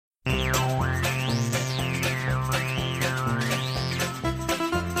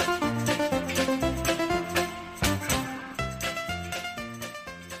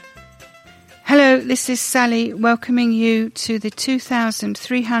this is Sally welcoming you to the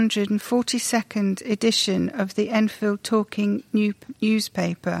 2342nd edition of the Enfield Talking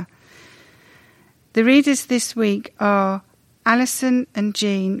newspaper. The readers this week are Alison and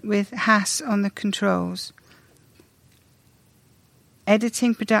Jean with Hass on the controls.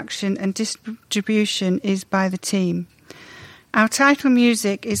 Editing, production and distribution is by the team. Our title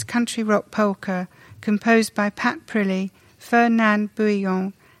music is Country Rock Polka, composed by Pat Prilly, Fernand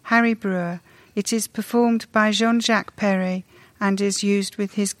Bouillon, Harry Brewer. It is performed by Jean-Jacques Perret and is used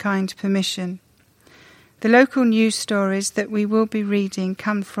with his kind permission. The local news stories that we will be reading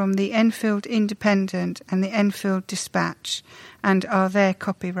come from the Enfield Independent and the Enfield Dispatch and are their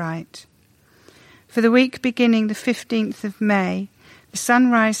copyright. For the week beginning the 15th of May, the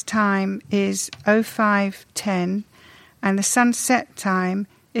sunrise time is 05:10 and the sunset time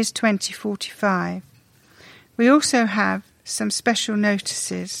is 20:45. We also have some special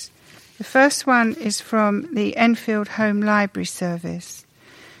notices. The first one is from the Enfield Home Library Service.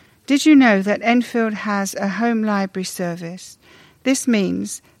 Did you know that Enfield has a home library service? This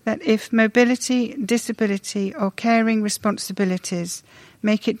means that if mobility, disability or caring responsibilities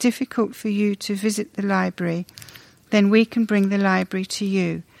make it difficult for you to visit the library, then we can bring the library to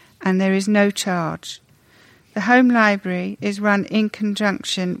you and there is no charge. The home library is run in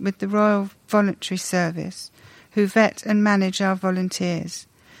conjunction with the Royal Voluntary Service, who vet and manage our volunteers.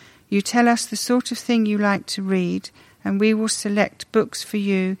 You tell us the sort of thing you like to read, and we will select books for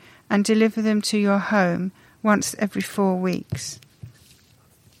you and deliver them to your home once every 4 weeks.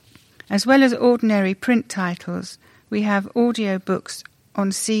 As well as ordinary print titles, we have audio books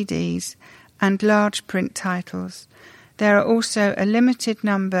on CDs and large print titles. There are also a limited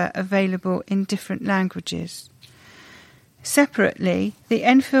number available in different languages. Separately, the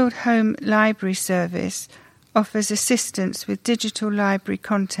Enfield Home Library Service offers assistance with digital library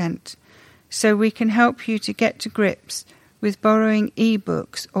content, so we can help you to get to grips with borrowing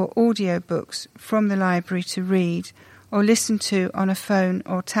e-books or audiobooks from the library to read or listen to on a phone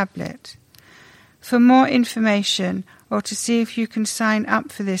or tablet. For more information or to see if you can sign up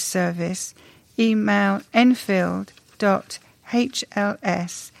for this service, email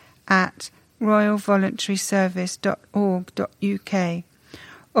enfield.hl@royalvoluntaryservice.org.uk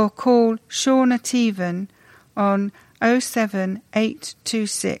or call Shauna Tevan on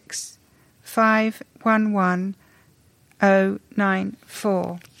 07826 511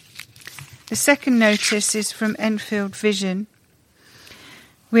 094. The second notice is from Enfield Vision.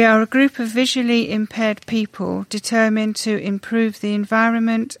 We are a group of visually impaired people determined to improve the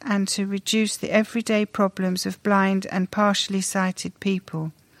environment and to reduce the everyday problems of blind and partially sighted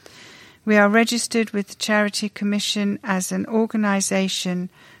people. We are registered with the Charity Commission as an organisation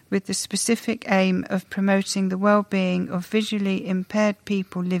with the specific aim of promoting the well-being of visually impaired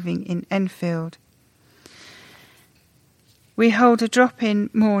people living in Enfield. We hold a drop-in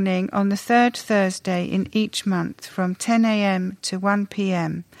morning on the third Thursday in each month from 10 a.m. to 1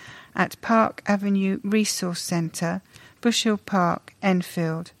 p.m. at Park Avenue Resource Centre, Bush Hill Park,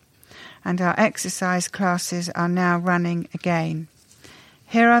 Enfield. And our exercise classes are now running again.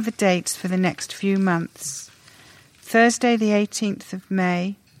 Here are the dates for the next few months. Thursday the 18th of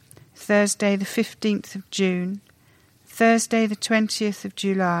May, Thursday the 15th of June, Thursday the 20th of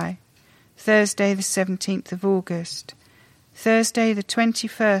July, Thursday the 17th of August, Thursday the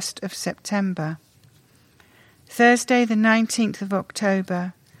 21st of September, Thursday the 19th of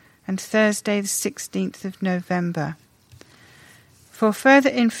October, and Thursday the 16th of November. For further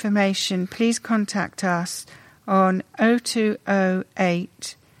information, please contact us on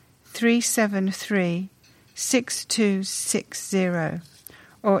 0208 373 6260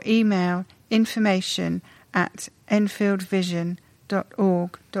 or email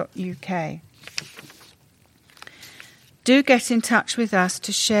information@enfieldvision.org.uk. Do get in touch with us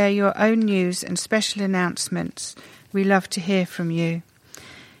to share your own news and special announcements. We love to hear from you.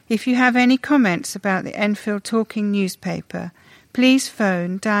 If you have any comments about the Enfield Talking newspaper, please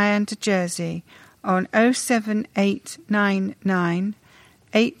phone Diane de Jersey on 07899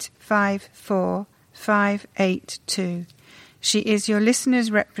 854 582. She is your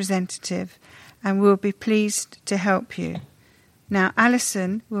listener's representative and will be pleased to help you. Now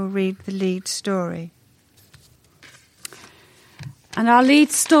Alison will read the lead story. And our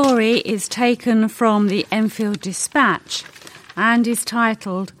lead story is taken from the Enfield Dispatch and is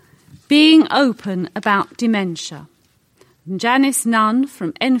titled Being Open About Dementia. Janice Nunn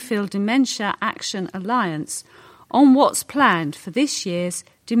from Enfield Dementia Action Alliance on what's planned for this year's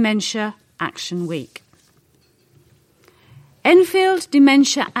Dementia Action Week. Enfield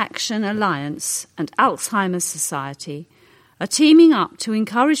Dementia Action Alliance and Alzheimer's Society are teaming up to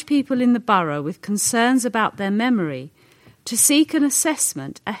encourage people in the borough with concerns about their memory to seek an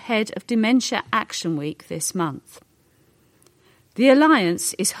assessment ahead of Dementia Action Week this month. The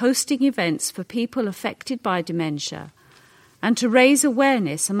Alliance is hosting events for people affected by dementia and to raise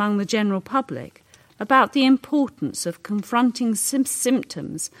awareness among the general public about the importance of confronting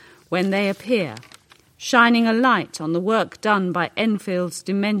symptoms when they appear, shining a light on the work done by Enfield's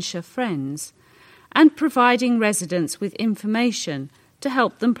Dementia Friends, and providing residents with information to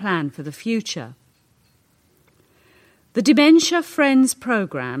help them plan for the future. The Dementia Friends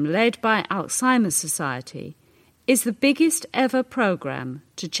programme, led by Alzheimer's Society, is the biggest ever programme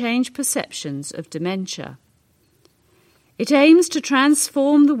to change perceptions of dementia. It aims to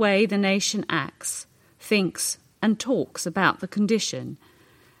transform the way the nation acts, thinks and talks about the condition,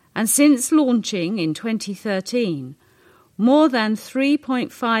 and since launching in 2013, more than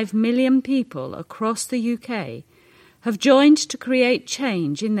 3.5 million people across the UK have joined to create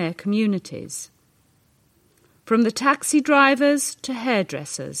change in their communities. From the taxi drivers to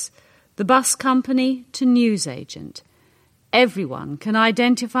hairdressers, the bus company to newsagent, everyone can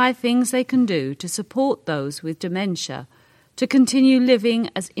identify things they can do to support those with dementia to continue living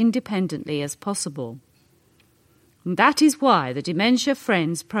as independently as possible. And that is why the Dementia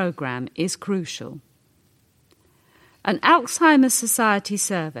Friends programme is crucial. An Alzheimer's Society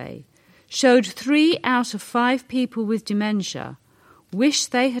survey showed 3 out of 5 people with dementia wish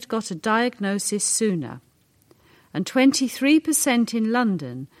they had got a diagnosis sooner, and 23% in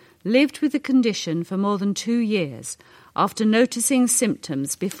London lived with the condition for more than 2 years after noticing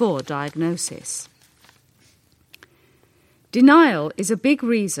symptoms before diagnosis. Denial is a big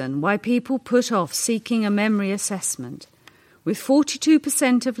reason why people put off seeking a memory assessment, with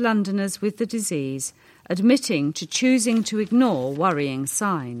 42% of Londoners with the disease admitting to choosing to ignore worrying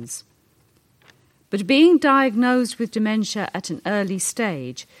signs. But being diagnosed with dementia at an early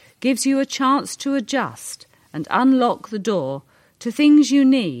stage gives you a chance to adjust and unlock the door to things you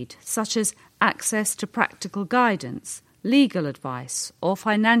need, such as access to practical guidance, legal advice, or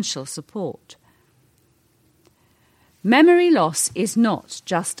financial support. Memory loss is not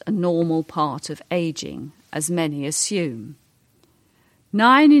just a normal part of ageing, as many assume.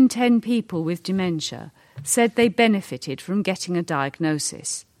 9 in 10 people with dementia said they benefited from getting a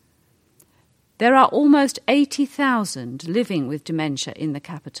diagnosis. There are almost 80,000 living with dementia in the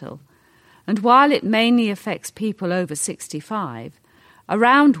capital, and while it mainly affects people over 65,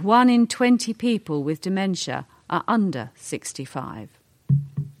 around 1 in 20 people with dementia are under 65.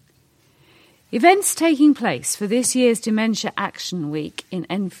 Events taking place for this year's Dementia Action Week in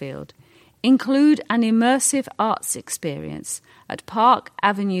Enfield include an immersive arts experience at Park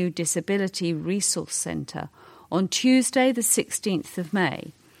Avenue Disability Resource Centre on Tuesday the 16th of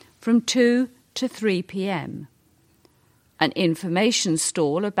May from 2 to 3 p.m, an information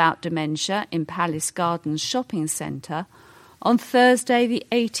stall about dementia in Palace Gardens Shopping Centre on Thursday the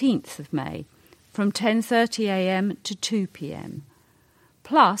 18th of May from 10:30 a.m. to 2 p.m,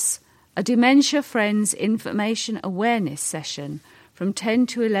 plus a Dementia Friends information awareness session from 10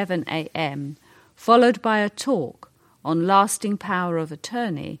 to 11 a.m, followed by a talk on lasting power of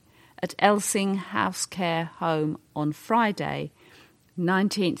attorney at Elsing House Care Home on Friday,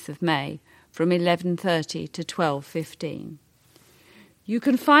 19th of May, from 11:30 to 12:15. You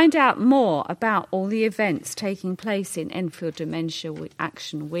can find out more about all the events taking place in Enfield Dementia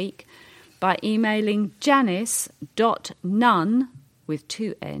Action Week by emailing janice.nunn with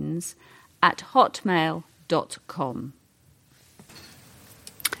 2 N's at hotmail.com.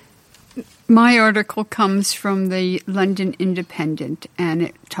 My article comes from the London Independent, and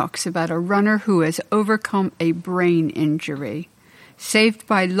it talks about a runner who has overcome a brain injury, saved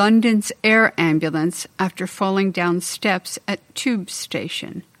by London's air ambulance after falling down steps at Tube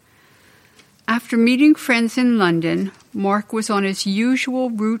Station. After meeting friends in London, Mark was on his usual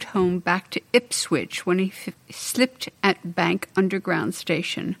route home back to Ipswich when he slipped at Bank Underground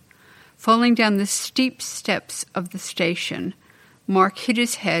Station. Falling down the steep steps of the station, Mark hit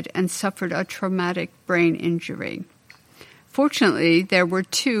his head and suffered a traumatic brain injury. Fortunately, there were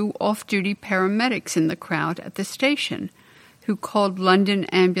 2 off-duty paramedics in the crowd at the station who called London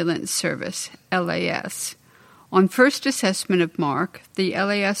Ambulance Service, LAS. On first assessment of Mark, the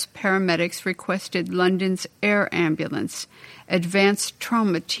LAS paramedics requested London's air ambulance advanced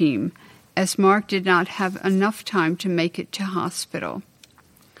trauma team, as Mark did not have enough time to make it to hospital.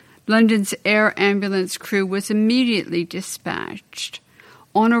 London's air ambulance crew was immediately dispatched.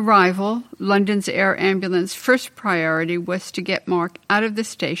 On arrival, London's air ambulance first priority was to get Mark out of the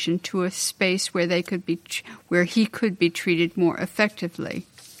station to a space where he could be treated more effectively.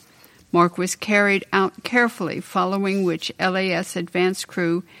 Mark was carried out carefully, following which LAS advance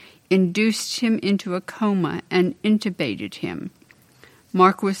crew induced him into a coma and intubated him.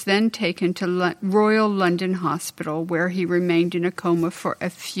 Mark was then taken to Royal London Hospital, where he remained in a coma for a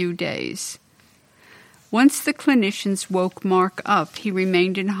few days. Once the clinicians woke Mark up, he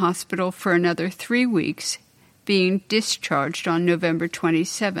remained in hospital for another 3 weeks, being discharged on November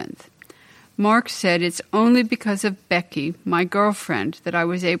 27th. Mark said, "It's only because of Becky, my girlfriend, that I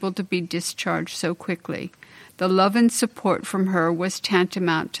was able to be discharged so quickly. The love and support from her was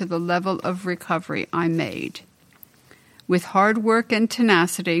tantamount to the level of recovery I made." With hard work and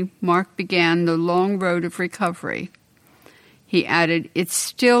tenacity, Mark began the long road of recovery. He added, "It's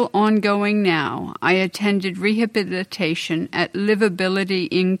still ongoing now. I attended rehabilitation at Livability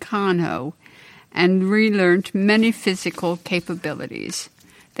in Kano and relearned many physical capabilities.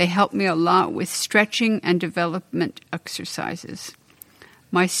 They helped me a lot with stretching and development exercises.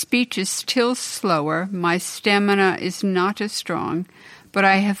 My speech is still slower, my stamina is not as strong, but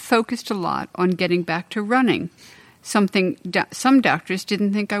I have focused a lot on getting back to running, something some doctors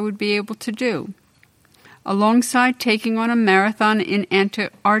didn't think I would be able to do. Alongside taking on a marathon in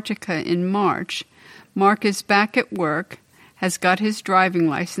Antarctica in March, Mark is back at work, has got his driving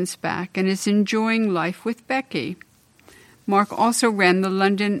license back, and is enjoying life with Becky. Mark also ran the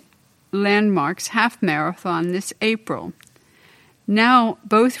London Landmarks Half Marathon this April. Now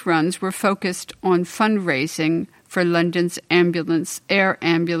both runs were focused on fundraising for London's Air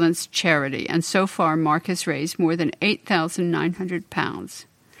Ambulance charity, and so far Mark has raised more than £8,900.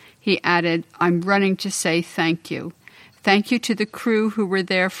 He added, "I'm running to say thank you. Thank you to the crew who were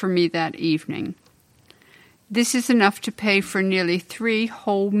there for me that evening." This is enough to pay for nearly 3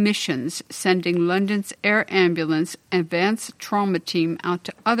 whole missions, sending London's Air Ambulance Advanced Trauma Team out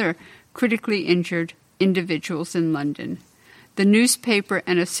to other critically injured individuals in London. The newspaper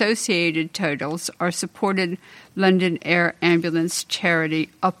and associated titles are supported London Air Ambulance charity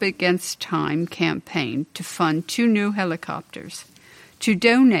Up Against Time campaign to fund 2 new helicopters. To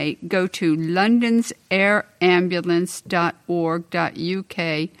donate, go to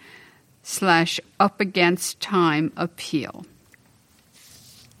londonsairambulance.org.uk/upagainsttimeappeal.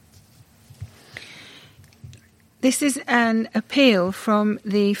 This is an appeal from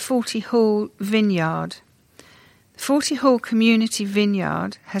the Forty Hall Vineyard. The Forty Hall Community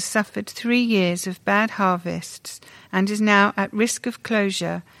Vineyard has suffered 3 years of bad harvests and is now at risk of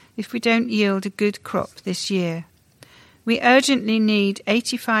closure if we don't yield a good crop this year. We urgently need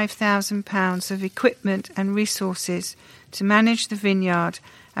 £85,000 of equipment and resources to manage the vineyard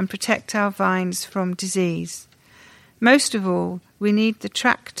and protect our vines from disease. Most of all, we need the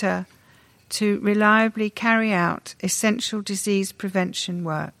tractor to reliably carry out essential disease prevention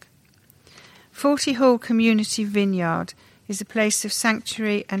work. Forty Hall Community Vineyard is a place of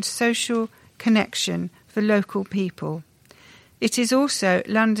sanctuary and social connection for local people. It is also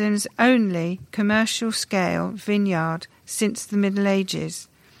London's only commercial-scale vineyard since the Middle Ages,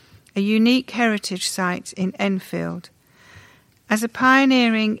 a unique heritage site in Enfield. As a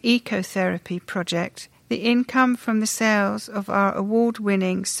pioneering ecotherapy project, the income from the sales of our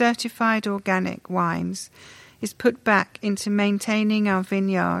award-winning certified organic wines is put back into maintaining our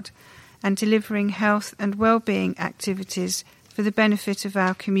vineyard and delivering health and well-being activities for the benefit of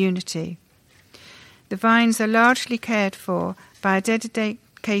our community. The vines are largely cared for by a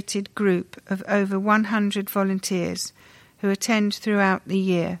dedicated group of over 100 volunteers who attend throughout the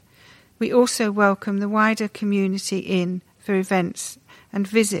year. We also welcome the wider community in for events and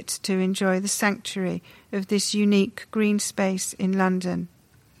visits to enjoy the sanctuary of this unique green space in London.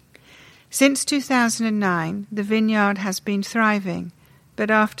 Since 2009, the vineyard has been thriving, but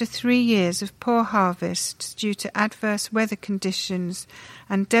after 3 years of poor harvests due to adverse weather conditions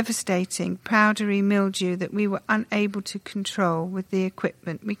and devastating powdery mildew that we were unable to control with the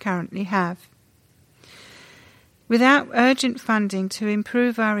equipment we currently have. Without urgent funding to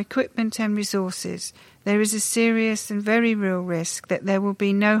improve our equipment and resources, there is a serious and very real risk that there will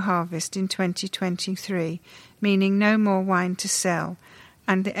be no harvest in 2023, meaning no more wine to sell,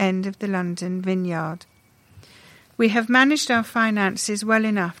 and the end of the London vineyard. We have managed our finances well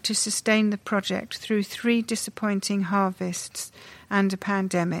enough to sustain the project through 3 disappointing harvests and a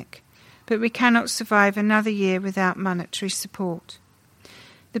pandemic, but we cannot survive another year without monetary support.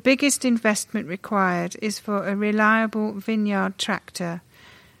 The biggest investment required is for a reliable vineyard tractor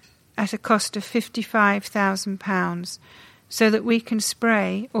at a cost of £55,000 so that we can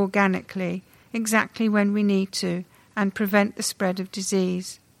spray organically exactly when we need to and prevent the spread of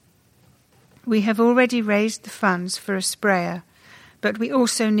disease. We have already raised the funds for a sprayer, but we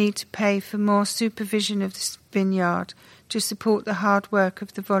also need to pay for more supervision of this vineyard to support the hard work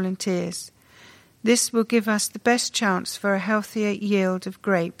of the volunteers. This will give us the best chance for a healthier yield of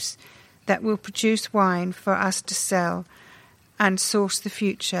grapes that will produce wine for us to sell and source the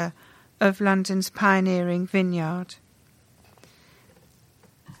future of London's pioneering vineyard.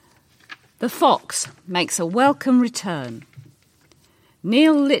 The Fox makes a welcome return.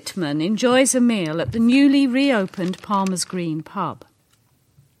 Neil Littman enjoys a meal at the newly reopened Palmer's Green pub.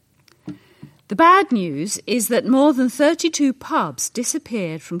 The bad news is that more than 32 pubs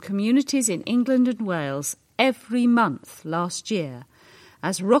disappeared from communities in England and Wales every month last year,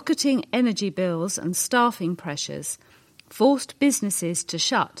 as rocketing energy bills and staffing pressures forced businesses to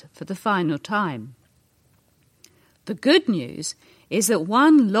shut for the final time. The good news is that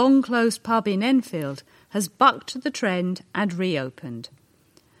one long-closed pub in Enfield has bucked the trend and reopened.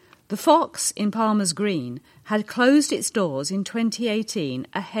 The Fox in Palmer's Green had closed its doors in 2018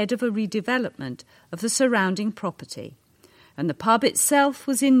 ahead of a redevelopment of the surrounding property, and the pub itself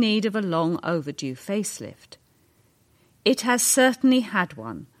was in need of a long overdue facelift. It has certainly had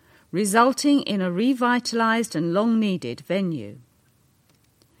one, resulting in a revitalised and long-needed venue.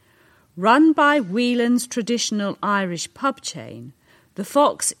 Run by Whelan's traditional Irish pub chain, the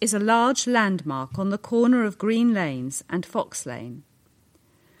Fox is a large landmark on the corner of Green Lanes and Fox Lane.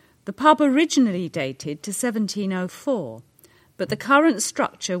 The pub originally dated to 1704, but the current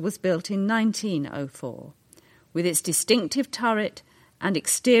structure was built in 1904, with its distinctive turret and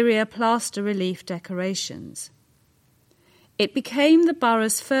exterior plaster relief decorations. It became the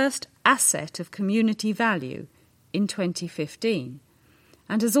borough's first asset of community value in 2015,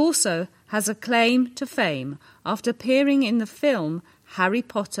 and has a claim to fame after appearing in the film Harry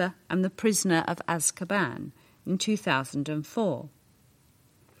Potter and the Prisoner of Azkaban in 2004.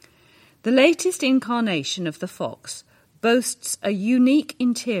 The latest incarnation of the Fox boasts a unique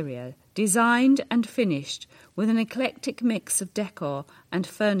interior designed and finished with an eclectic mix of decor and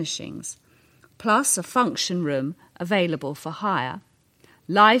furnishings, plus a function room available for hire.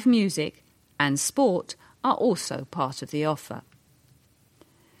 Live music and sport are also part of the offer.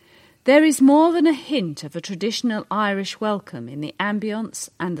 There is more than a hint of a traditional Irish welcome in the ambience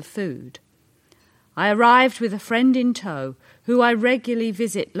and the food. I arrived with a friend in tow who I regularly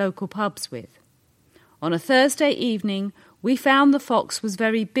visit local pubs with. On a Thursday evening, we found the Fox was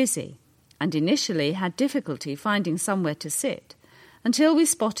very busy and initially had difficulty finding somewhere to sit until we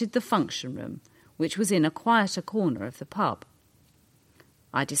spotted the function room, which was in a quieter corner of the pub.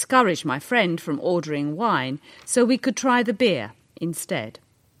 I discouraged my friend from ordering wine so we could try the beer instead.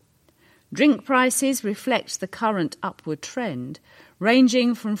 Drink prices reflect the current upward trend,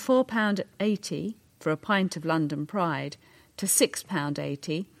 ranging from £4.80 for a pint of London Pride to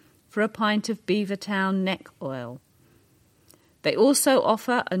 £6.80 for a pint of Beavertown neck oil. They also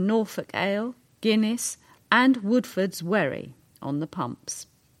offer a Norfolk ale, Guinness and Woodford's Wherry on the pumps.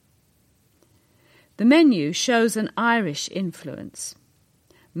 The menu shows an Irish influence.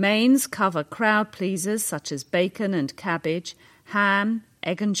 Mains cover crowd pleasers such as bacon and cabbage, ham,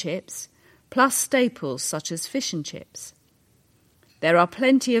 egg and chips, plus staples such as fish and chips. There are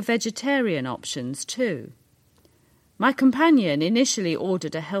plenty of vegetarian options too. My companion initially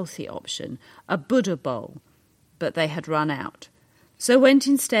ordered a healthy option, a Buddha bowl, but they had run out, so went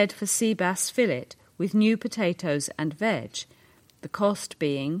instead for sea bass fillet with new potatoes and veg, the cost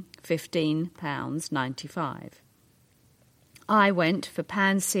being £15.95. I went for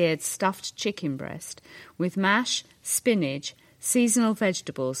pan-seared stuffed chicken breast with mash, spinach, seasonal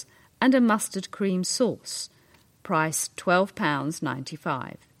vegetables and a mustard cream sauce, price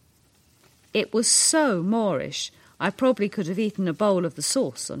 £12.95. It was so Moorish, I probably could have eaten a bowl of the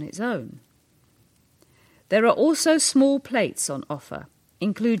sauce on its own. There are also small plates on offer,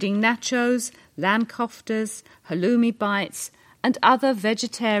 including nachos, lamb koftas, halloumi bites, and other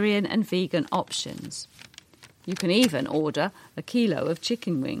vegetarian and vegan options. You can even order a kilo of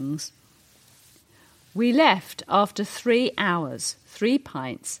chicken wings. We left after 3 hours, 3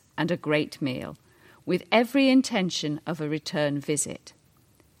 pints, and a great meal, with every intention of a return visit.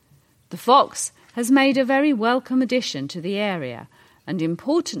 The Fox has made a very welcome addition to the area, and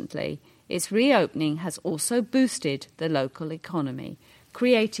importantly, its reopening has also boosted the local economy,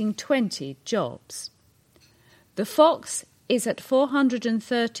 creating 20 jobs. The Fox is at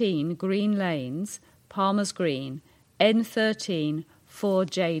 413 Green Lanes, Palmer's Green, N13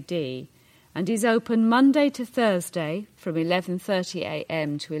 4JD, and is open Monday to Thursday from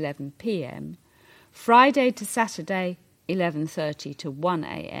 11:30am to 11pm, Friday to Saturday 11:30 to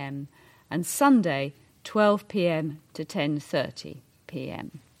 1am, and Sunday 12pm to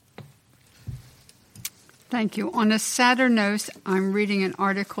 10:30pm. Thank you. On a sadder note, I'm reading an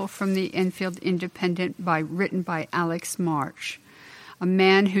article from the Enfield Independent written by Alex March. A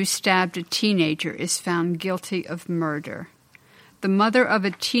man who stabbed a teenager is found guilty of murder. The mother of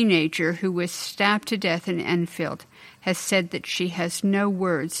a teenager who was stabbed to death in Enfield has said that she has no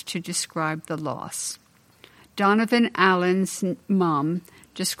words to describe the loss. Donovan Allen's mom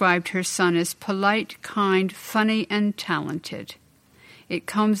described her son as polite, kind, funny, and talented. It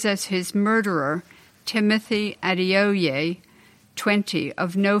comes as his murderer, Timothy Adeoye, 20,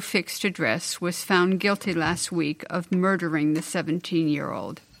 of no fixed address, was found guilty last week of murdering the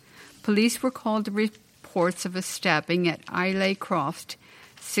 17-year-old. Police were called to reports of a stabbing at Islay Croft,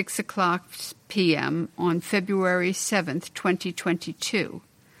 6 o'clock p.m. on February 7, 2022.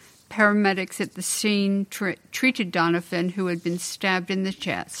 Paramedics at the scene treated Donovan, who had been stabbed in the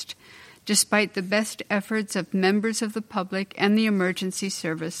chest. Despite the best efforts of members of the public and the emergency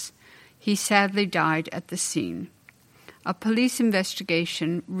service, he sadly died at the scene. A police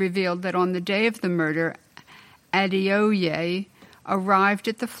investigation revealed that on the day of the murder, Adeoye arrived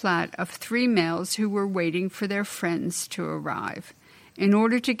at the flat of 3 males who were waiting for their friends to arrive. In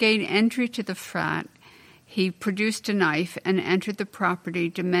order to gain entry to the flat, he produced a knife and entered the property,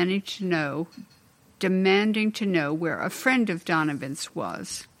 demanding to know where a friend of Donovan's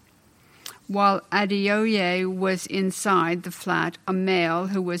was. While Adeoye was inside the flat, a male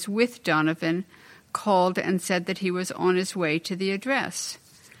who was with Donovan called and said that he was on his way to the address.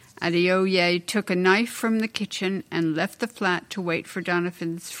 Adeoye took a knife from the kitchen and left the flat to wait for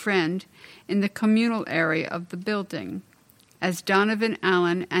Donovan's friend in the communal area of the building. As Donovan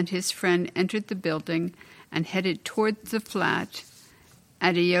Allen and his friend entered the building and headed toward the flat,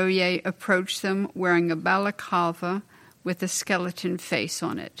 Adeoye approached them wearing a balaclava with a skeleton face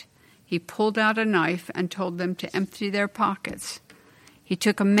on it. He pulled out a knife and told them to empty their pockets. He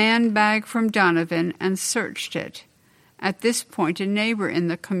took a man bag from Donovan and searched it. At this point, a neighbor in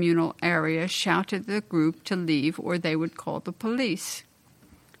the communal area shouted at the group to leave or they would call the police.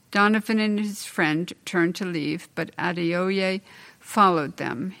 Donovan and his friend turned to leave, but Adeoye followed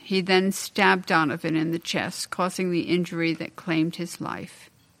them. He then stabbed Donovan in the chest, causing the injury that claimed his life.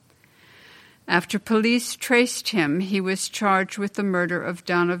 After police traced him, he was charged with the murder of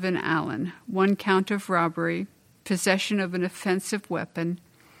Donovan Allen, 1 count of robbery, possession of an offensive weapon,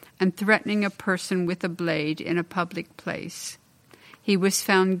 and threatening a person with a blade in a public place. He was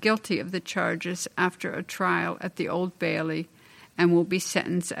found guilty of the charges after a trial at the Old Bailey and will be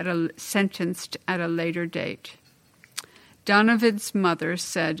sentenced at a later date. Donovan's mother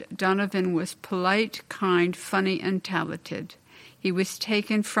said Donovan was polite, kind, funny, and talented. He was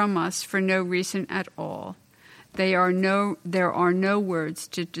taken from us for no reason at all. There are no words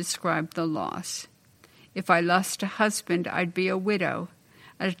to describe the loss. If I lost a husband, I'd be a widow.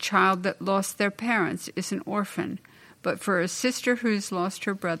 A child that lost their parents is an orphan. But for a sister who's lost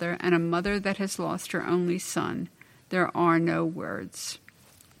her brother and a mother that has lost her only son, there are no words.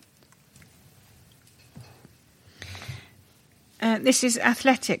 This is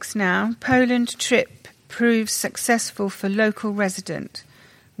athletics now. Poland trip proves successful for local resident.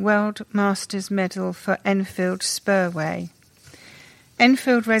 World Masters medal for Enfield Spurway.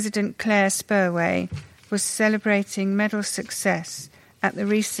 Enfield resident Claire Spurway was celebrating medal success at the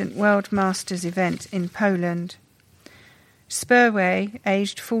recent World Masters event in Poland. Spurway,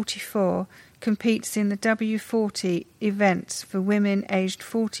 aged 44, competes in the W40 events for women aged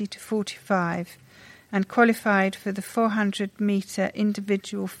 40 to 45 and qualified for the 400-metre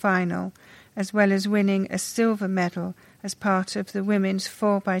individual final, as well as winning a silver medal as part of the women's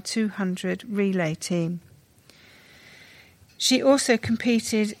 4x200 relay team. She also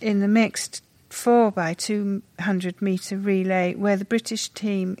competed in the mixed 4x200-metre relay, where the British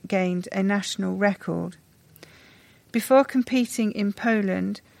team gained a national record. Before competing in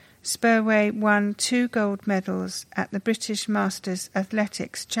Poland, Spurway won 2 gold medals at the British Masters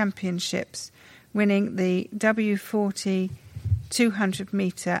Athletics Championships, winning the W40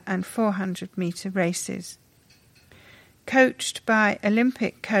 200-metre and 400-metre races. Coached by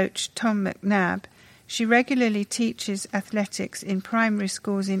Olympic coach Tom McNabb, she regularly teaches athletics in primary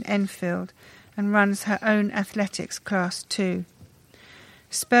schools in Enfield and runs her own athletics class too.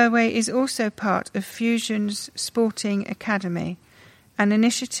 Spurway is also part of Fusion's Sporting Academy, an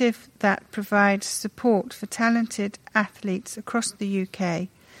initiative that provides support for talented athletes across the UK,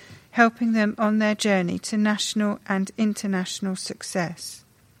 helping them on their journey to national and international success.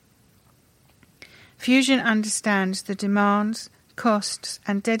 Fusion understands the demands, costs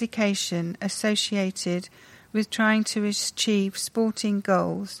and dedication associated with trying to achieve sporting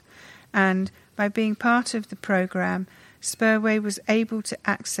goals, and by being part of the programme, Spurway was able to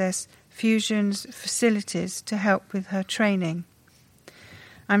access Fusion's facilities to help with her training.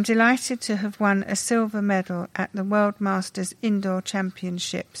 I'm delighted to have won a silver medal at the World Masters Indoor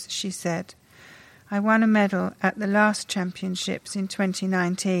Championships, she said. I won a medal at the last championships in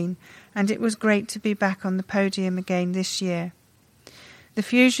 2019, and it was great to be back on the podium again this year. The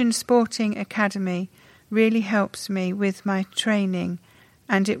Fusion Sporting Academy really helps me with my training,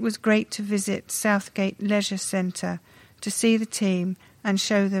 and it was great to visit Southgate Leisure Centre to see the team and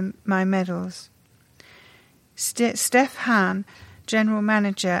show them my medals. Steph Hahn, General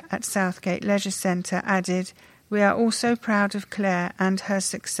Manager at Southgate Leisure Centre, added, "We are also proud of Claire and her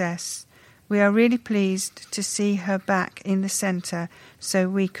success. We are really pleased to see her back in the centre so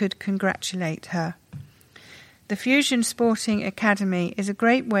we could congratulate her." The Fusion Sporting Academy is a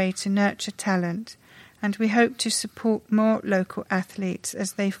great way to nurture talent, and we hope to support more local athletes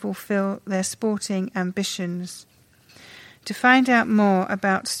as they fulfil their sporting ambitions. To find out more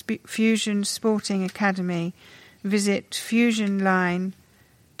about Fusion Sporting Academy, visit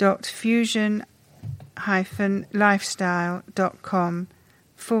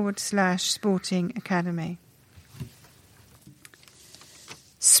fusion-lifestyle.com/sporting academy.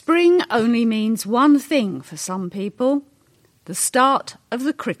 Spring only means one thing for some people, the start of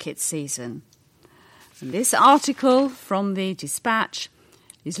the cricket season. And this article from the Dispatch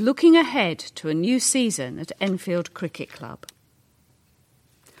is looking ahead to a new season at Enfield Cricket Club.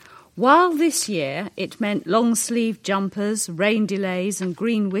 While this year it meant long-sleeved jumpers, rain delays and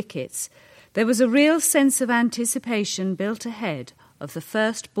green wickets, there was a real sense of anticipation built ahead of the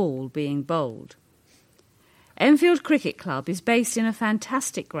first ball being bowled. Enfield Cricket Club is based in a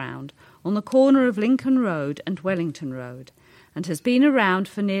fantastic ground on the corner of Lincoln Road and Wellington Road and has been around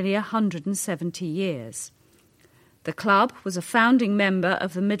for nearly 170 years. The club was a founding member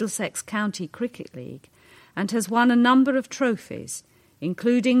of the Middlesex County Cricket League and has won a number of trophies,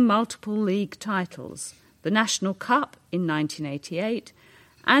 including multiple league titles, the National Cup in 1988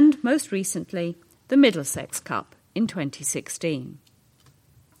 and, most recently, the Middlesex Cup in 2016.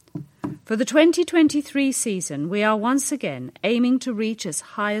 For the 2023 season, we are once again aiming to reach as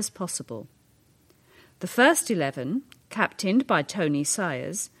high as possible. The first 11, captained by Tony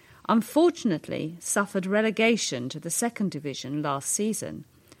Sayers, unfortunately suffered relegation to the second division last season,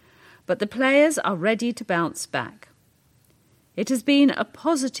 but the players are ready to bounce back. It has been a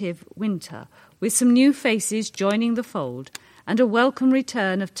positive winter, with some new faces joining the fold and a welcome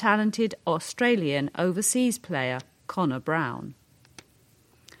return of talented Australian overseas player Connor Brown.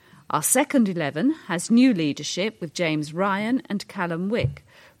 Our second 11 has new leadership with James Ryan and Callum Wick,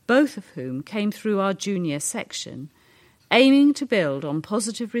 both of whom came through our junior section, aiming to build on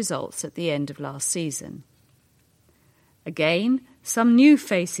positive results at the end of last season. Again, some new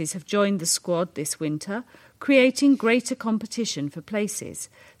faces have joined the squad this winter, creating greater competition for places,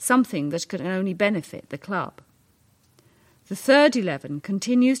 something that can only benefit the club. The third 11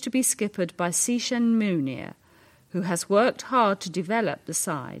 continues to be skippered by Sishan Munir, who has worked hard to develop the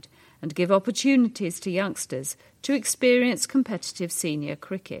side and give opportunities to youngsters to experience competitive senior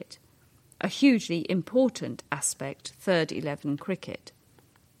cricket, a hugely important aspect third 11 cricket.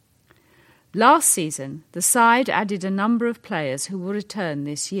 Last season, the side added a number of players who will return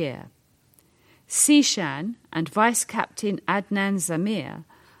this year. Sishan and vice-captain Adnan Zamir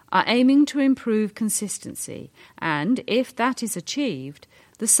are aiming to improve consistency and, if that is achieved,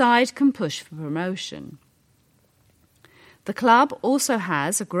 the side can push for promotion. The club also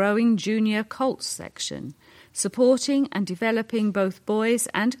has a growing junior Colts section, supporting and developing both boys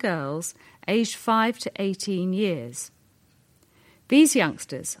and girls aged 5 to 18 years. These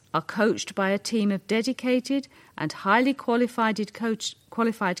youngsters are coached by a team of dedicated and highly qualified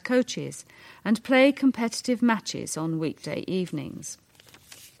coaches and play competitive matches on weekday evenings.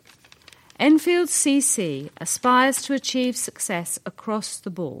 Enfield CC aspires to achieve success across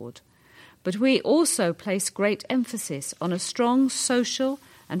the board, but we also place great emphasis on a strong social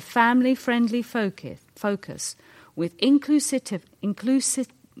and family-friendly focus with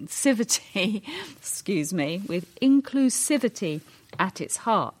inclusivity at its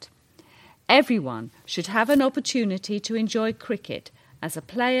heart. Everyone should have an opportunity to enjoy cricket as a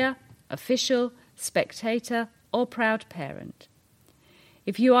player, official, spectator or proud parent.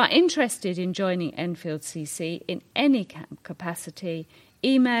 If you are interested in joining Enfield CC in any capacity,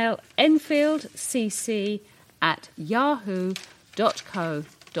 email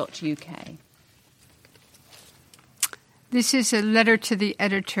enfieldcc@yahoo.co.uk. This is a letter to the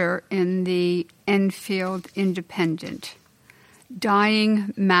editor in the Enfield Independent.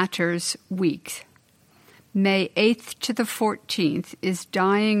 Dying Matters Week. May 8th to the 14th is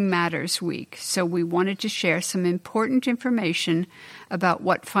Dying Matters Week, so we wanted to share some important information about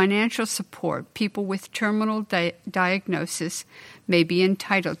what financial support people with terminal diagnosis may be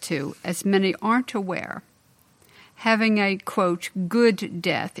entitled to, as many aren't aware. Having a, quote, good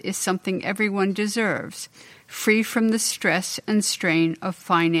death is something everyone deserves, free from the stress and strain of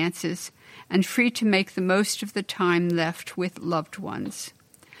finances, and free to make the most of the time left with loved ones.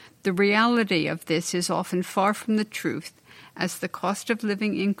 The reality of this is often far from the truth, as the cost of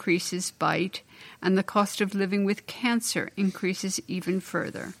living increases bite, and the cost of living with cancer increases even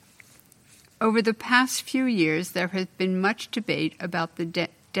further. Over the past few years, there has been much debate about the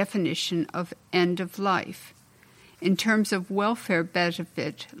definition of end of life. In terms of welfare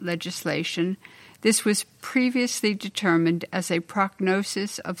benefit legislation, this was previously determined as a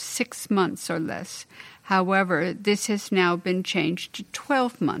prognosis of 6 months or less. However, this has now been changed to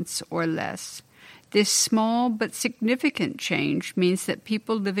 12 months or less. This small but significant change means that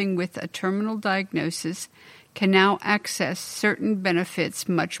people living with a terminal diagnosis can now access certain benefits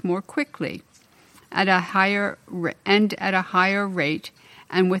much more quickly, at a higher rate,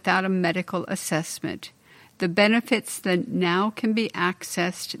 and without a medical assessment. The benefits that now can be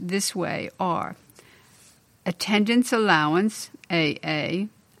accessed this way are attendance allowance, AA,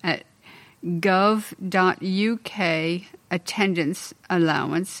 at gov.uk attendance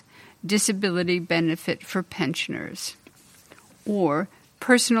allowance, disability benefit for pensioners, or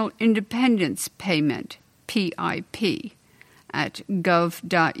personal independence payment, PIP, at gov.uk/PIP,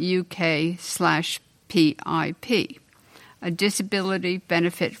 a disability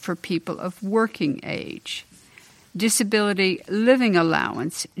benefit for people of working age, disability living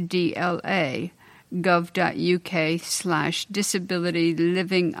allowance, DLA, gov.uk/disability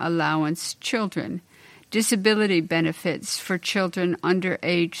living allowance children, disability benefits for children under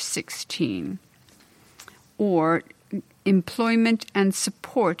age 16, or employment and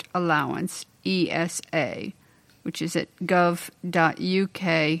support allowance, ESA, which is at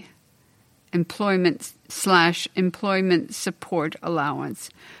gov.uk employment support allowance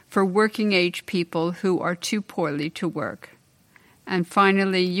for working age people who are too poorly to work. And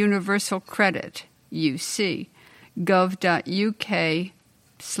finally, universal credit, UC,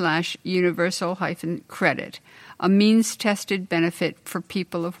 gov.uk/universal-credit, a means-tested benefit for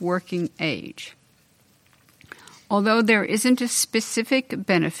people of working age. Although there isn't a specific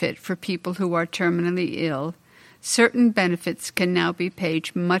benefit for people who are terminally ill, certain benefits can now be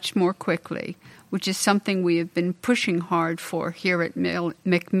paid much more quickly, which is something we have been pushing hard for here at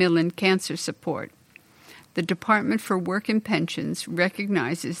Macmillan Cancer Support. The Department for Work and Pensions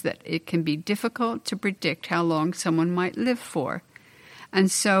recognizes that it can be difficult to predict how long someone might live for,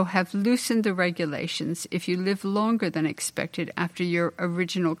 and so have loosened the regulations. If you live longer than expected after your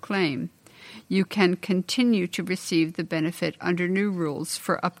original claim, you can continue to receive the benefit under new rules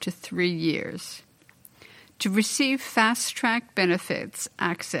for up to 3 years. To receive fast-track benefits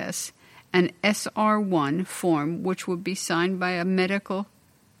access, an SR1 form, which will be signed by a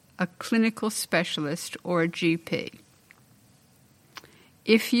clinical specialist, or a GP.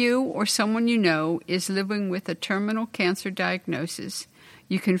 If you or someone you know is living with a terminal cancer diagnosis,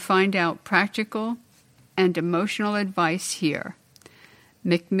 you can find out practical and emotional advice here.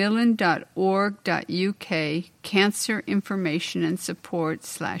 macmillan.org.uk Cancer Information and Support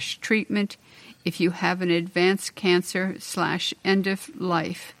 /treatment if you have an advanced cancer /end of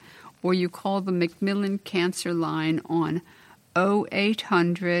life, or you call the Macmillan Cancer Line on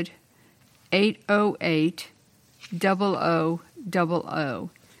 0800 808 0000.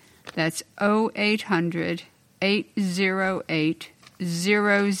 That's 0800 808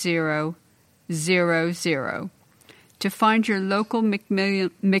 0000. To find your local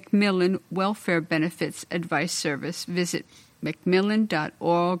Macmillan Welfare Benefits Advice Service, visit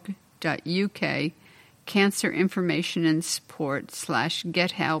macmillan.org.uk Cancer Information and Support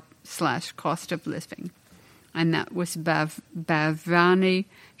 /gethelp/cost of living. And that was Bhavani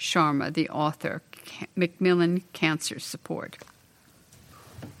Sharma, the author, Macmillan Cancer Support.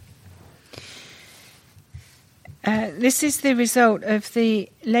 This is the result of the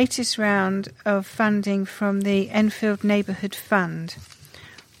latest round of funding from the Enfield Neighbourhood Fund.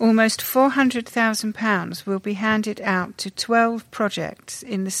 Almost £400,000 will be handed out to 12 projects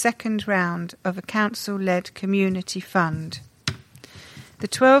in the second round of a council-led community fund. The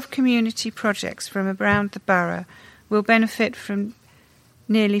 12 community projects from around the borough will benefit from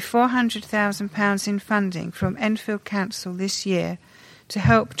nearly £400,000 in funding from Enfield Council this year to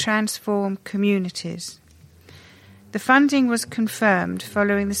help transform communities. The funding was confirmed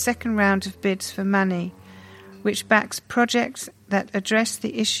following the second round of bids for money which backs projects that address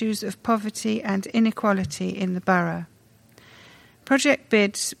the issues of poverty and inequality in the borough. Project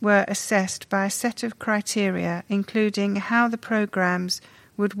bids were assessed by a set of criteria, including how the programmes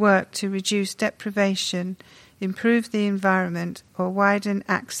would work to reduce deprivation, improve the environment, or widen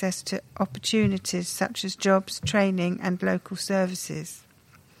access to opportunities such as jobs, training, and local services.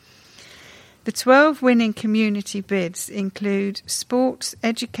 The 12 winning community bids include sports,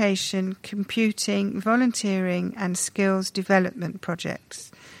 education, computing, volunteering, and skills development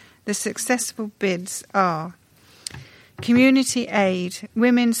projects. The successful bids are community aid,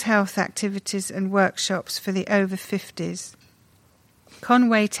 women's health activities and workshops for the over 50s,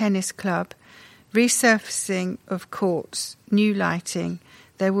 Conway Tennis Club, resurfacing of courts, new lighting.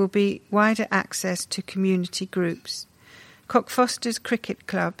 There will be wider access to community groups. Cockfosters Cricket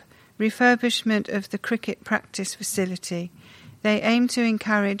Club, refurbishment of the cricket practice facility. They aim to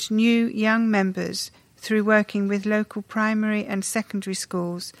encourage new young members through working with local primary and secondary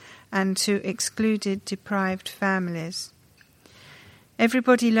schools and to excluded deprived families.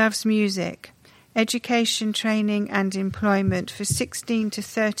 Everybody Loves Music, education, training and employment for 16 to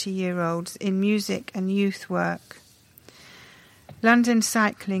 30-year-olds in music and youth work. London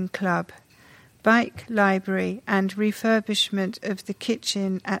Cycling Club, bike library and refurbishment of the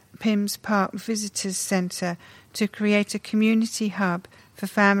kitchen at Pims Park Visitors Centre to create a community hub for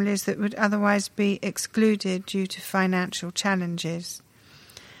families that would otherwise be excluded due to financial challenges.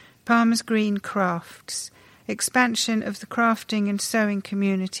 Palmer's Green Crafts, expansion of the crafting and sewing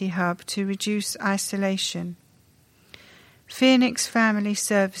community hub to reduce isolation. Phoenix Family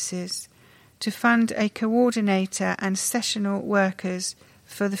Services, to fund a coordinator and sessional workers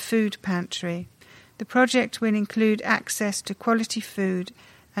for the food pantry. The project will include access to quality food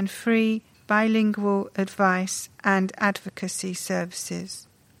and free bilingual advice and advocacy services.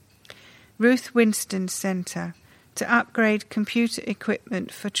 Ruth Winston Centre, to upgrade computer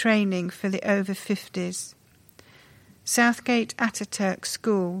equipment for training for the over 50s. Southgate Ataturk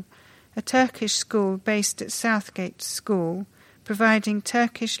School, a Turkish school based at Southgate School, providing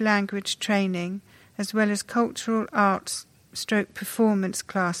Turkish language training as well as cultural arts / performance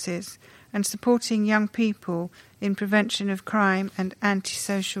classes and supporting young people in prevention of crime and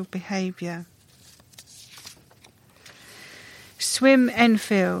antisocial behaviour. Swim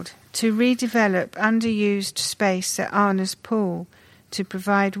Enfield, to redevelop underused space at Arna's Pool to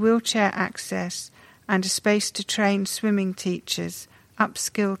provide wheelchair access and a space to train swimming teachers,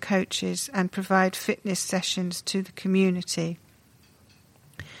 upskill coaches and provide fitness sessions to the community.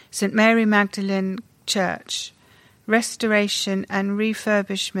 St Mary Magdalene Church, restoration and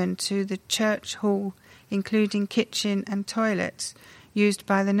refurbishment to the church hall, including kitchen and toilets used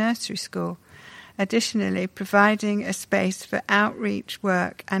by the nursery school. Additionally, providing a space for outreach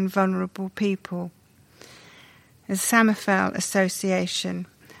work and vulnerable people. The Summerfell Association,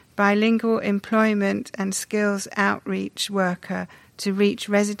 bilingual employment and skills outreach worker to reach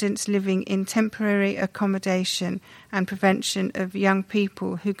residents living in temporary accommodation and prevention of young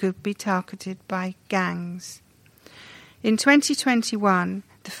people who could be targeted by gangs. In 2021,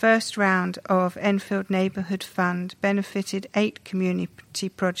 the first round of Enfield Neighbourhood Fund benefited 8 community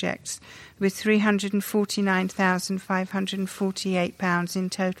projects with £349,548 in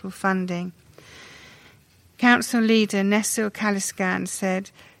total funding. Council leader Nessil Kaliskan said,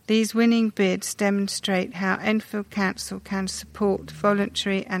 "These winning bids demonstrate how Enfield Council can support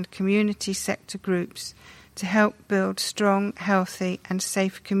voluntary and community sector groups to help build strong, healthy and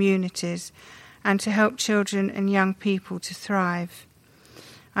safe communities and to help children and young people to thrive.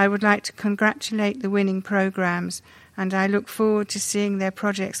 I would like to congratulate the winning programmes and I look forward to seeing their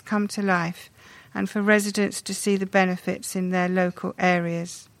projects come to life and for residents to see the benefits in their local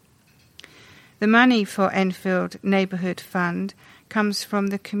areas." The money for Enfield Neighbourhood Fund comes from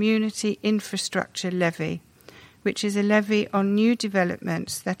the Community Infrastructure Levy, which is a levy on new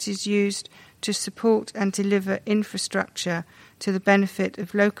developments that is used to support and deliver infrastructure to the benefit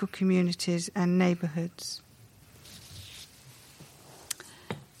of local communities and neighbourhoods.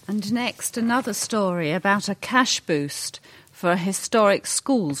 And next, another story about a cash boost for a historic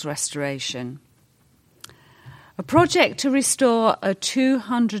schools restoration. A project to restore a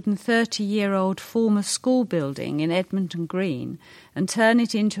 230-year-old former school building in Edmonton Green and turn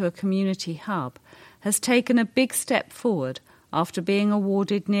it into a community hub has taken a big step forward after being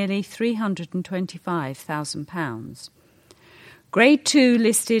awarded nearly £325,000. Grade 2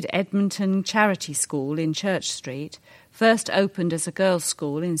 listed Edmonton Charity School in Church Street, first opened as a girls'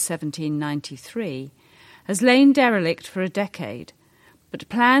 school in 1793, has lain derelict for a decade, but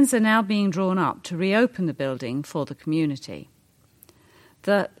plans are now being drawn up to reopen the building for the community.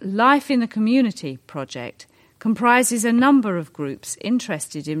 The Life in the Community project comprises a number of groups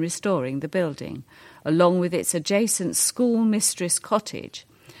interested in restoring the building, along with its adjacent school mistress cottage,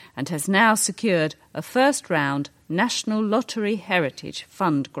 and has now secured a first-round National Lottery Heritage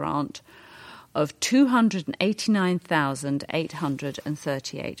Fund grant of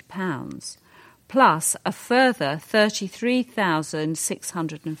 £289,838, plus a further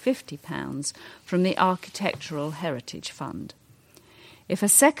 £33,650 from the Architectural Heritage Fund. If a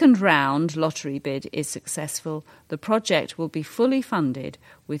second-round lottery bid is successful, the project will be fully funded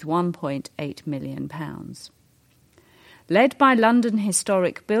with £1.8 million. Led by London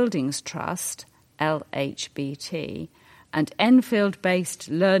Historic Buildings Trust, LHBT, and Enfield-based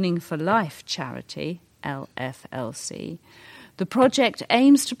Learning for Life charity, LFLC, the project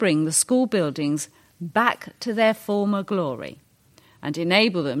aims to bring the school buildings back to their former glory and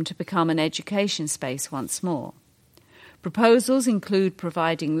enable them to become an education space once more. Proposals include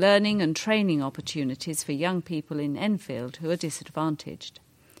providing learning and training opportunities for young people in Enfield who are disadvantaged.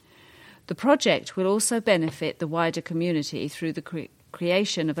 The project will also benefit the wider community through the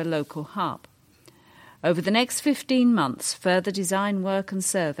creation of a local hub. Over the next 15 months, further design work and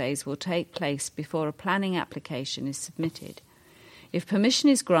surveys will take place before a planning application is submitted. If permission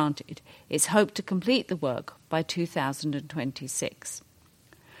is granted, it's hoped to complete the work by 2026.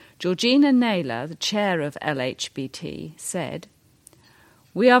 Georgina Naylor, the chair of LHBT, said,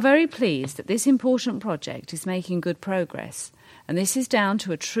 "We are very pleased that this important project is making good progress, and this is down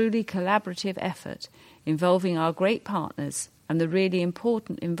to a truly collaborative effort involving our great partners and the really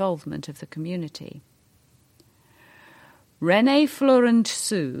important involvement of the community." Renee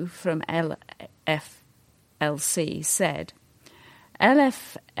Florent-Sue from LFLC said,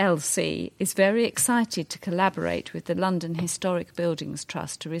 LFLC is very excited to collaborate with the London Historic Buildings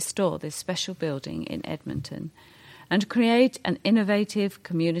Trust to restore this special building in Edmonton and create an innovative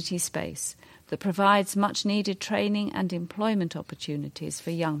community space that provides much-needed training and employment opportunities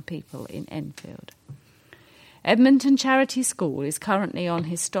for young people in Enfield. Edmonton Charity School is currently on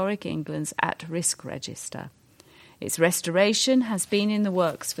Historic England's at-risk register. Its restoration has been in the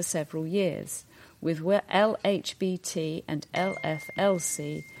works for several years, with LHBT and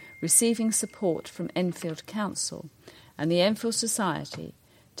LFLC receiving support from Enfield Council and the Enfield Society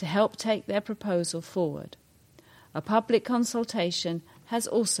to help take their proposal forward. A public consultation has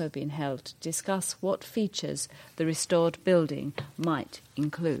also been held to discuss what features the restored building might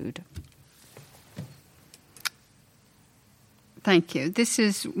include. Thank you. This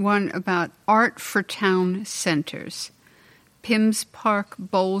is one about Art for Town Centres, Pims Park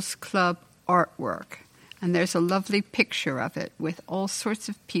Bowls Club artwork. And there's a lovely picture of it with all sorts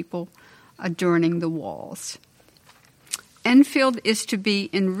of people adorning the walls. Enfield is to be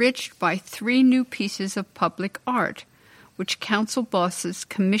enriched by 3 new pieces of public art, which council bosses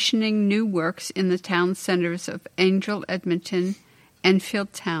commissioning new works in the town centres of Angel, Edmonton,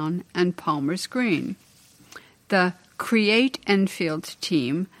 Enfield Town, and Palmer's Green. The Create Enfield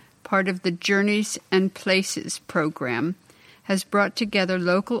team, part of the Journeys and Places program, has brought together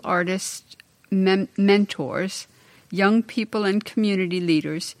local artists, mentors, young people and community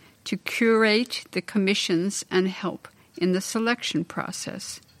leaders to curate the commissions and help in the selection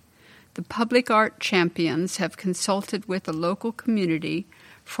process. The public art champions have consulted with the local community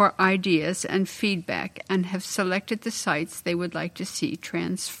for ideas and feedback and have selected the sites they would like to see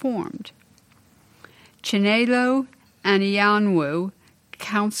transformed. Chinelo Anianwu,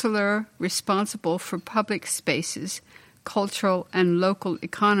 councillor responsible for public spaces, cultural and local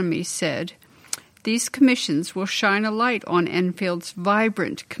economy, said, "These commissions will shine a light on Enfield's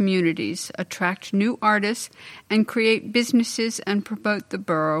vibrant communities, attract new artists, and create businesses and promote the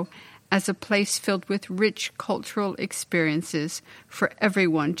borough as a place filled with rich cultural experiences for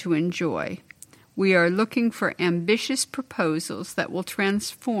everyone to enjoy. We are looking for ambitious proposals that will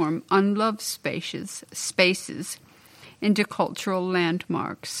transform unloved spaces into cultural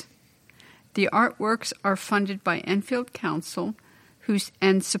landmarks." The artworks are funded by Enfield Council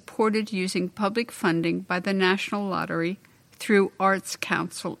and supported using public funding by the National Lottery through Arts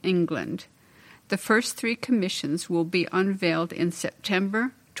Council England. The first 3 commissions will be unveiled in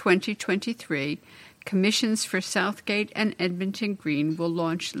September 2023. Commissions for Southgate and Edmonton Green will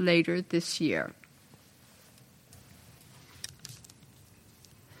launch later this year.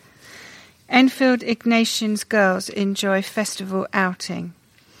 Enfield Ignatians Girls enjoy festival outing.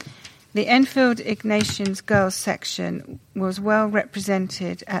 The Enfield Ignatians Girls section was well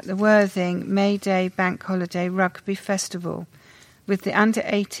represented at the Worthing May Day Bank Holiday Rugby Festival, with the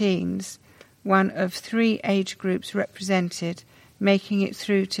under-18s, one of 3 age groups represented, making it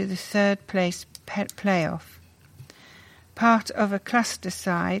through to the 3rd place playoff. Part of a cluster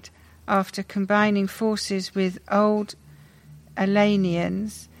side, after combining forces with Old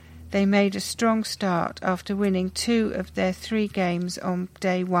Alanians, they made a strong start after winning 2 of their 3 games on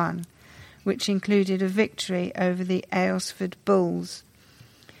day 1, which included a victory over the Aylesford Bulls.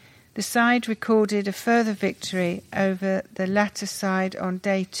 The side recorded a further victory over the latter side on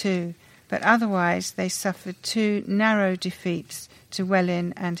day 2, but otherwise they suffered 2 narrow defeats to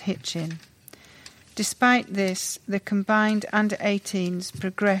Welwyn and Hitchin. Despite this, the combined under-18s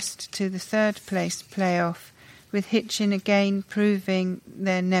progressed to the 3rd place playoff, with Hitchin again proving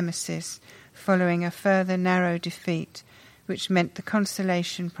their nemesis following a further narrow defeat, which meant the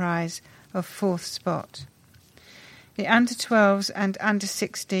consolation prize of 4th spot. The under-12s and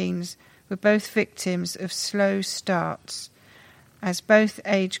under-16s were both victims of slow starts, as both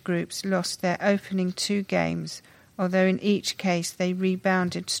age groups lost their opening 2 games, although in each case they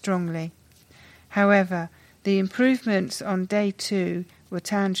rebounded strongly. However, the improvements on day 2 were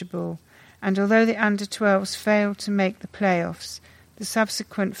tangible, and although the under-12s failed to make the playoffs, the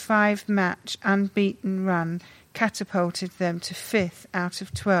subsequent 5-match unbeaten run catapulted them to 5th out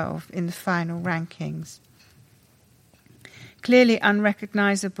of 12 in the final rankings. Clearly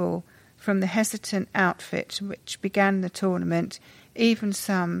unrecognisable from the hesitant outfit which began the tournament, even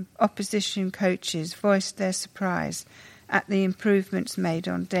some opposition coaches voiced their surprise at the improvements made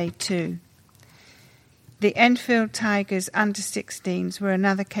on day 2. The Enfield Tigers under-16s were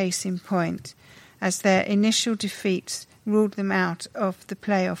another case in point, as their initial defeats ruled them out of the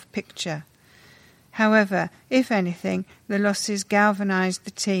playoff picture. However, if anything, the losses galvanised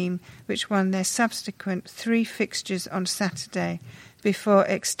the team, which won their subsequent 3 fixtures on Saturday, before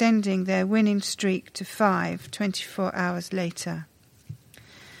extending their winning streak to 5 24 hours later.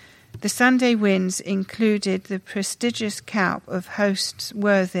 The Sunday wins included the prestigious Cowp of hosts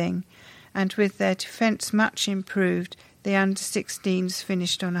Worthing, and with their defence much improved, the under-16s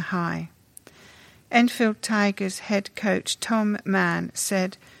finished on a high. Enfield Tigers head coach Tom Mann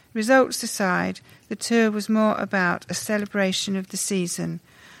said, "Results aside, the tour was more about a celebration of the season,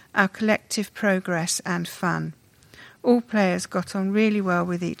 our collective progress and fun. All players got on really well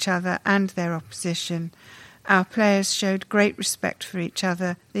with each other and their opposition. Our players showed great respect for each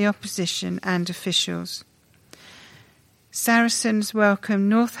other, the opposition and officials." Saracens welcomed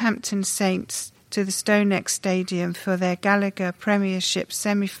Northampton Saints to the Stonex Stadium for their Gallagher Premiership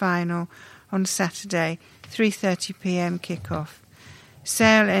semi-final on Saturday, 3:30pm kick-off.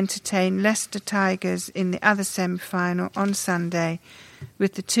 Sale entertained Leicester Tigers in the other semi-final on Sunday,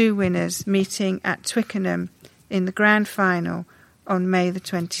 with the 2 winners meeting at Twickenham in the grand final on May the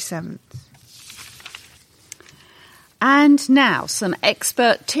 27th. And now some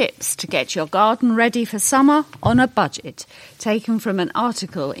expert tips to get your garden ready for summer on a budget, taken from an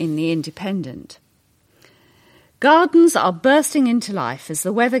article in The Independent. Gardens are bursting into life as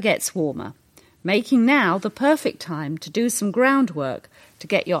the weather gets warmer, making now the perfect time to do some groundwork to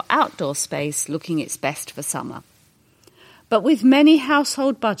get your outdoor space looking its best for summer. But with many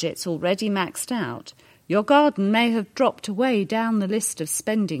household budgets already maxed out, your garden may have dropped away down the list of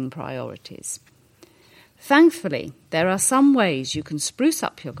spending priorities. Thankfully, there are some ways you can spruce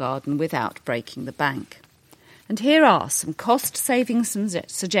up your garden without breaking the bank. And here are some cost-saving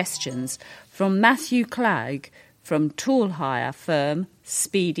suggestions from Matthew Clegg from tool hire firm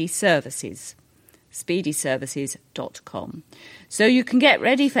Speedy Services, speedyservices.com, so you can get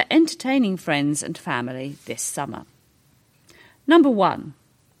ready for entertaining friends and family this summer. Number 1.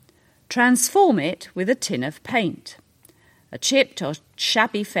 Transform it with a tin of paint. A chipped or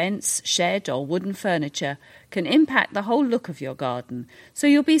shabby fence, shed or wooden furniture can impact the whole look of your garden, so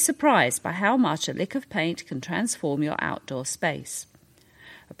you'll be surprised by how much a lick of paint can transform your outdoor space.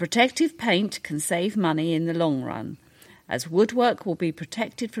 A protective paint can save money in the long run, as woodwork will be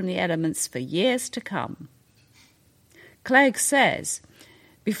protected from the elements for years to come. Clegg says,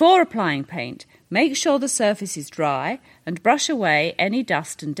 before applying paint, make sure the surface is dry and brush away any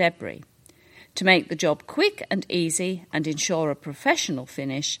dust and debris. To make the job quick and easy and ensure a professional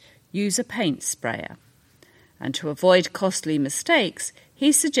finish, use a paint sprayer. And to avoid costly mistakes,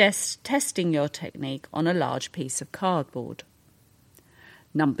 he suggests testing your technique on a large piece of cardboard.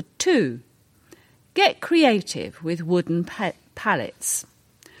 Number 2. Get creative with wooden pallets.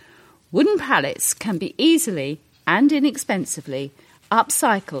 Wooden pallets can be easily and inexpensively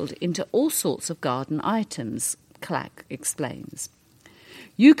upcycled into all sorts of garden items, Clegg explains.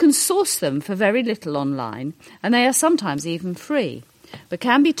 You can source them for very little online, and they are sometimes even free, but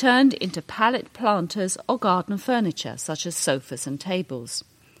can be turned into pallet planters or garden furniture, such as sofas and tables.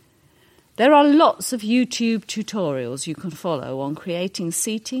 There are lots of YouTube tutorials you can follow on creating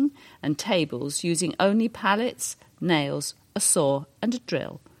seating and tables using only pallets, nails, a saw and a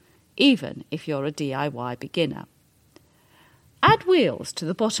drill. even if you're a DIY beginner. Add wheels to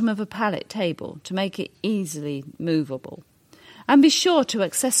the bottom of a pallet table to make it easily movable. And be sure to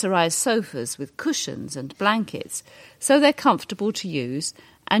accessorise sofas with cushions and blankets so they're comfortable to use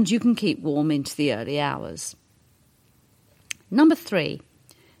and you can keep warm into the early hours. Number 3,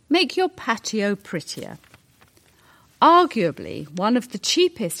 make your patio prettier. Arguably, one of the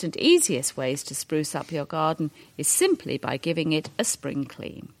cheapest and easiest ways to spruce up your garden is simply by giving it a spring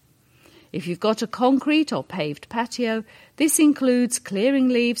clean. If you've got a concrete or paved patio, this includes clearing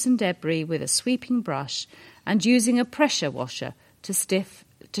leaves and debris with a sweeping brush and using a pressure washer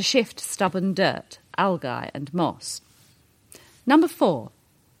to shift stubborn dirt, algae and moss. Number 4,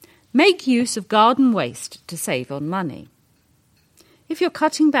 make use of garden waste to save on money. If you're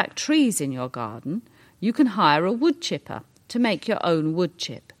cutting back trees in your garden, you can hire a wood chipper to make your own wood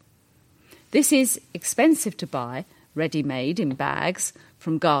chip. This is expensive to buy, ready-made in bags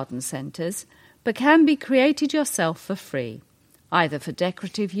from garden centres, but can be created yourself for free, either for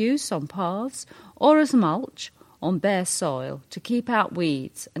decorative use on paths or as mulch on bare soil to keep out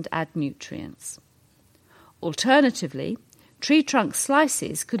weeds and add nutrients. Alternatively, tree trunk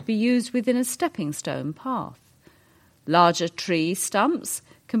slices could be used within a stepping stone path. Larger tree stumps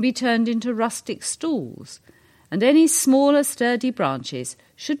can be turned into rustic stools, and any smaller sturdy branches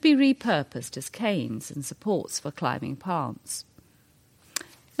should be repurposed as canes and supports for climbing plants.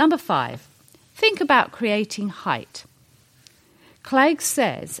 Number 5, think about creating height. Clegg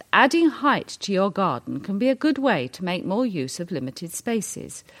says adding height to your garden can be a good way to make more use of limited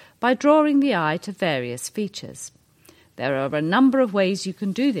spaces by drawing the eye to various features. There are a number of ways you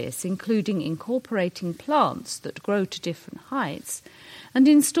can do this, including incorporating plants that grow to different heights and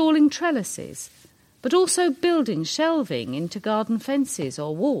installing trellises, but also building shelving into garden fences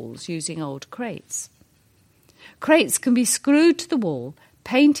or walls using old crates. Crates can be screwed to the wall,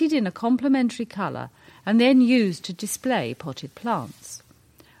 painted in a complementary colour, and then used to display potted plants.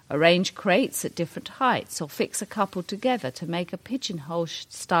 Arrange crates at different heights or fix a couple together to make a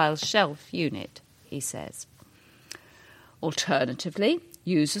pigeonhole-style shelf unit, he says. Alternatively,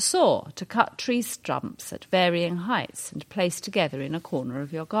 use a saw to cut tree stumps at varying heights and place together in a corner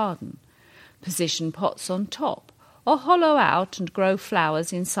of your garden. Position pots on top or hollow out and grow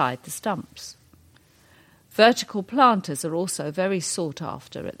flowers inside the stumps. Vertical planters are also very sought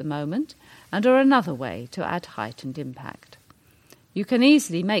after at the moment and are another way to add height and impact. You can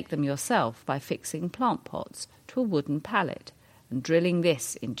easily make them yourself by fixing plant pots to a wooden pallet and drilling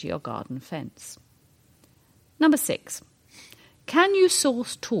this into your garden fence. Number 6. Can you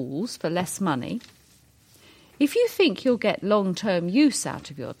source tools for less money? If you think you'll get long-term use out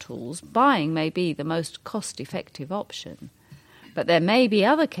of your tools, buying may be the most cost-effective option. But there may be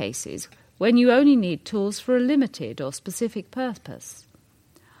other cases when you only need tools for a limited or specific purpose.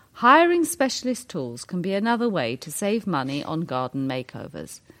 Hiring specialist tools can be another way to save money on garden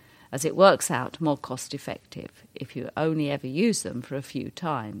makeovers, as it works out more cost-effective if you only ever use them for a few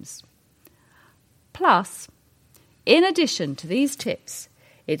times. Plus, in addition to these tips,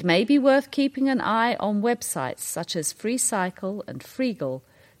 it may be worth keeping an eye on websites such as FreeCycle and Freegal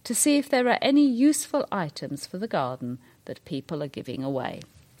to see if there are any useful items for the garden that people are giving away.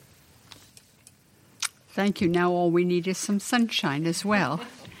 Thank you. Now all we need is some sunshine as well.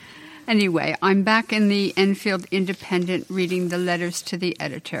 Anyway, I'm back in the Enfield Independent reading the letters to the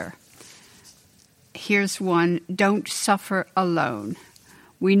editor. Here's one. Don't suffer alone.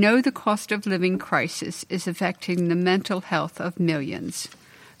 We know the cost of living crisis is affecting the mental health of millions.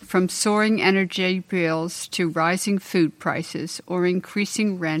 From soaring energy bills to rising food prices or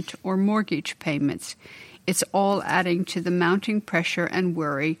increasing rent or mortgage payments, it's all adding to the mounting pressure and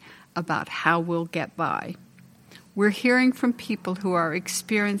worry about how we'll get by. We're hearing from people who are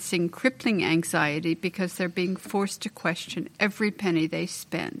experiencing crippling anxiety because they're being forced to question every penny they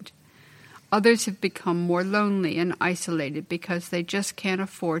spend. Others have become more lonely and isolated because they just can't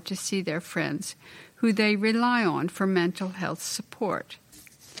afford to see their friends who they rely on for mental health support.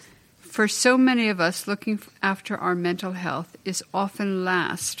 For so many of us, looking after our mental health is often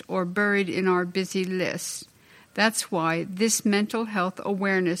last or buried in our busy lists. That's why this Mental Health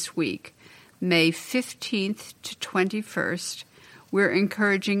Awareness Week, May 15th to 21st, we're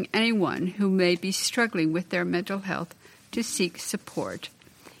encouraging anyone who may be struggling with their mental health to seek support.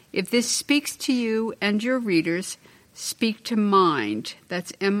 If this speaks to you and your readers, speak to Mind.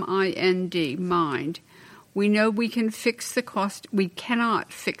 That's M-I-N-D, Mind. We know we cannot fix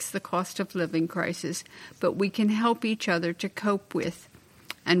the cost of living crisis, but we can help each other to cope with,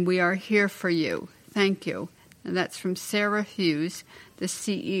 and we are here for you. Thank you. And that's from Sarah Hughes, the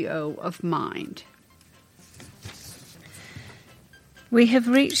CEO of Mind. We have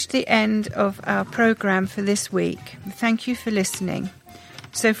reached the end of our programme for this week. Thank you for listening.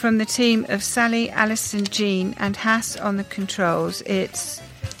 So from the team of Sally, Alison, Jean and Hass on the controls, it's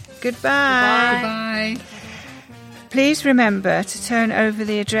goodbye. Goodbye. Please remember to turn over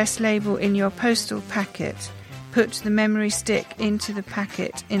the address label in your postal packet, put the memory stick into the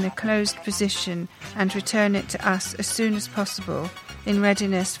packet in a closed position and return it to us as soon as possible in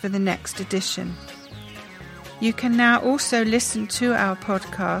readiness for the next edition. You can now also listen to our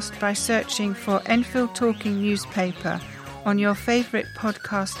podcast by searching for Enfield Talking Newspaper on your favourite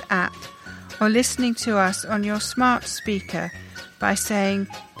podcast app or listening to us on your smart speaker by saying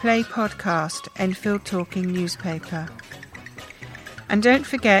Play Podcast Enfield Talking Newspaper. And don't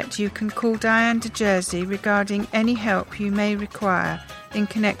forget you can call Diane de Jersey regarding any help you may require in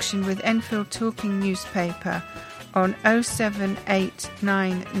connection with Enfield Talking Newspaper on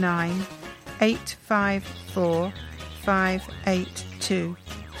 07899 854 582.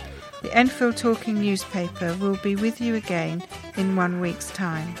 The Enfield Talking Newspaper will be with you again in 1 week's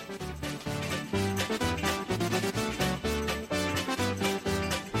time.